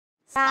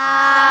ส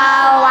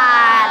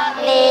วัส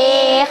ดี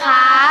ค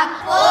รับ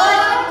คุณ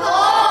ค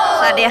รู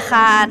สวัสดี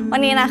ค่ะวั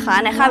นนี้นะคะ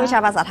ในคาบวิชา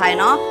ภาษาไทย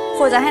เนาะค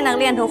รูจะให้นัก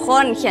เรียนทุกค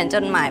นเขียนจ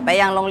ดหมายไป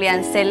ยังโรงเรียน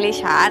เซนต์ริ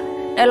ชาร์ด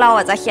โดยเรา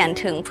จะเขียน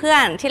ถึงเพื่อ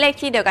นที่เลข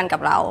ที่เดียวกันกั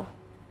บเรา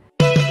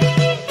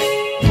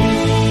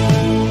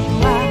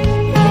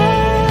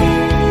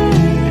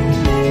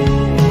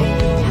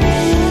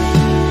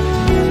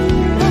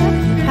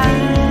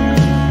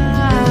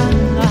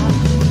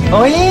เ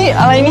ฮ้ย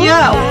อะไรเนี่ย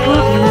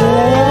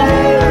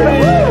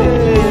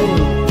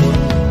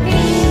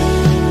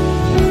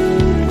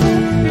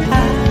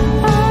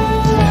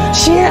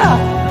เชี่ย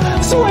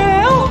สวยแ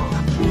ล้ว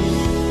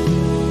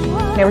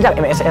เนี่ยรู้จัก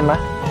MSN ปะ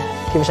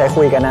พิมพ์ใช้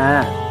คุยกันนะ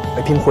ไป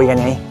พิมพ์คุยกัน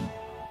ไง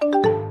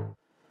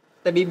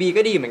แต่BB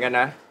ก็ดีเหมือนกัน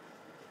นะ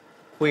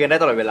คุยกันได้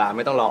ตลอดเวลาไ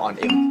ม่ต้องรอออน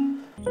เอ็ม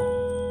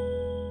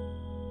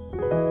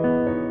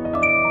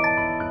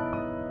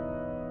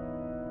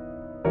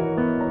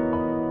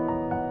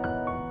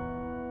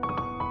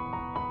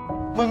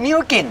มึงนี่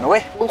ก็เก่งนะเว้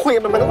ยมึงคุยกั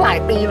นมันมาตั้งหลาย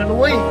ปีแล้ว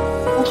นุ้ย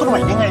มึงทนไหว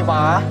ได้ไงว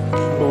ะ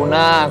ดูห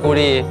น้ากู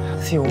ดิ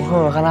สิวเ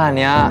ห่อขนาดเ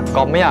นี้ยก๊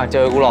อฟไม่อยากเจ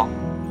อกูหรอก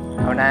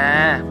เอานะ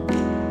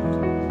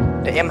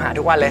เดี๋ยวเอ็มหา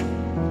ทุกวันเลย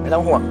ไม่ต้อ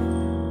งห่วง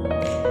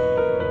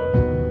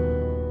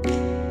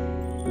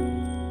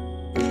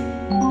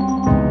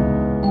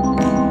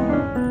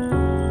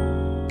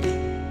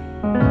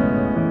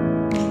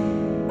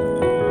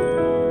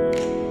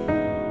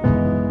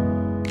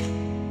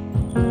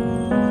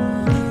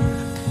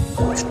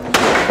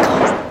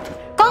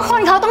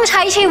เขาต้องใ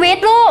ช้ชีวิต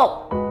ลูก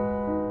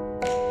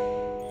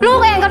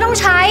เองก็ต้อง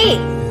ใช้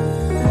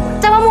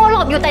จะมามัวหล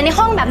บอยู่แต่ใน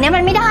ห้องแบบนี้มั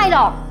นไม่ได้หร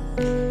อก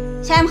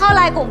แชมป์เข้าไ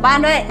ลน์กลุ่มบ้าน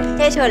ด้วยเ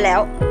จ๊เชิญแล้ว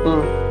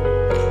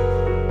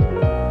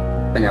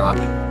เป็นไงวะ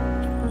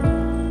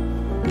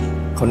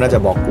เขาน่าจะ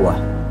บอกกูอะ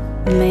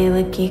ไม่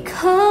ว่ากี่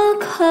ข้อ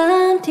ควา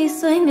มที่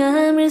สวยงา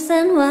มหรือแส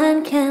นหวาน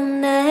แค่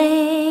ไหน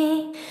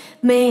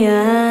ไม่อ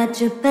าจจ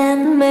ะเป็น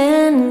เหมือ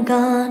นก่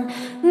อน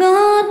ง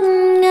ด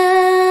งา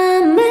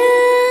มเหมือ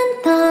น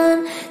ตอน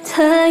เธ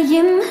อ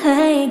ยิ้มใ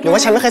ห้หรือว่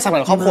าฉันไม่เคยสำคั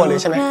ญครอบครัวเลย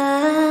ใช่ไหม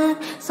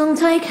ส่ง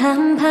ถ้อยค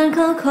ำผ่าน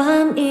ข้อควา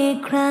มอีก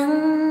ครั้ง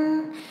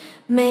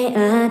ไม่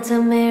อาจจะ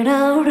ไม่เร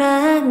า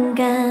รัก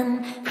กัน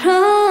เพร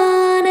าะ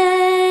ใน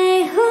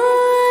หั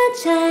ว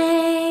ใจ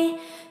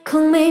ค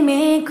งไม่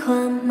มีคว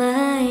ามหมา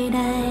ยใ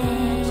ด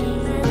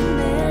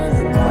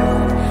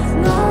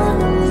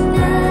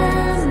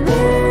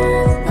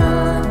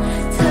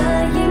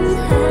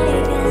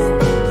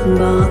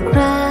บอก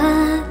รั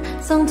ก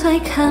ส่งถ้อย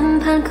ค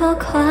ำผ่านข้อ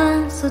ความ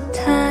สุด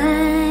ท้า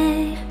ย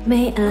ไ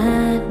ม่อา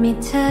จมี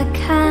เธอ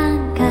ข้าง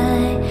กา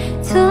ย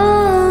ทุ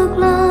ก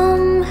ล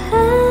มห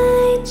า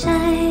ยใจ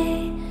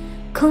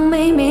คงไ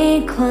ม่มี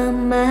ความ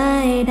หมา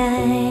ยใด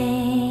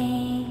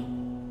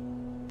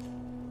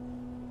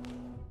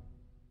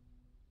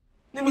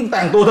นี่มึงแ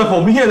ต่งตัวแต่ผ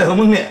มเฮี้ยอะไรของ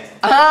มึงเนี่ย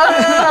อ้า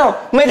ว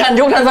ไม่ทัน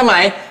ยุคทันสมั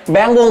ยแบ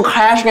งค์วงแค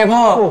ชไง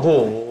พ่อโอ้โห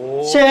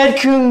เช็ด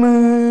เครื่องมื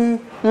อ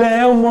แล้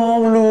วมอง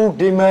ลูก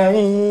ได้ไหม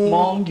ม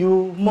องอยู่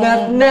นั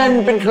ดแน่น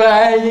เป็นใคร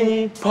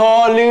พอ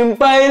ลืม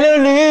ไปแล้ว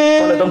ลื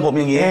มก็เลยต้องผม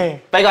อย่างงี้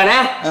ไปก่อนนะ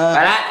ไป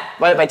ละ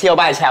ไปเที่ยว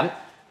บ้านแชมป์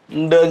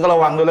เดินก็ระ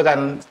วังด้วยแล้วกัน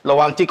ระ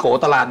วังจิโก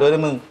ตลาดด้วยน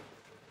ะมึง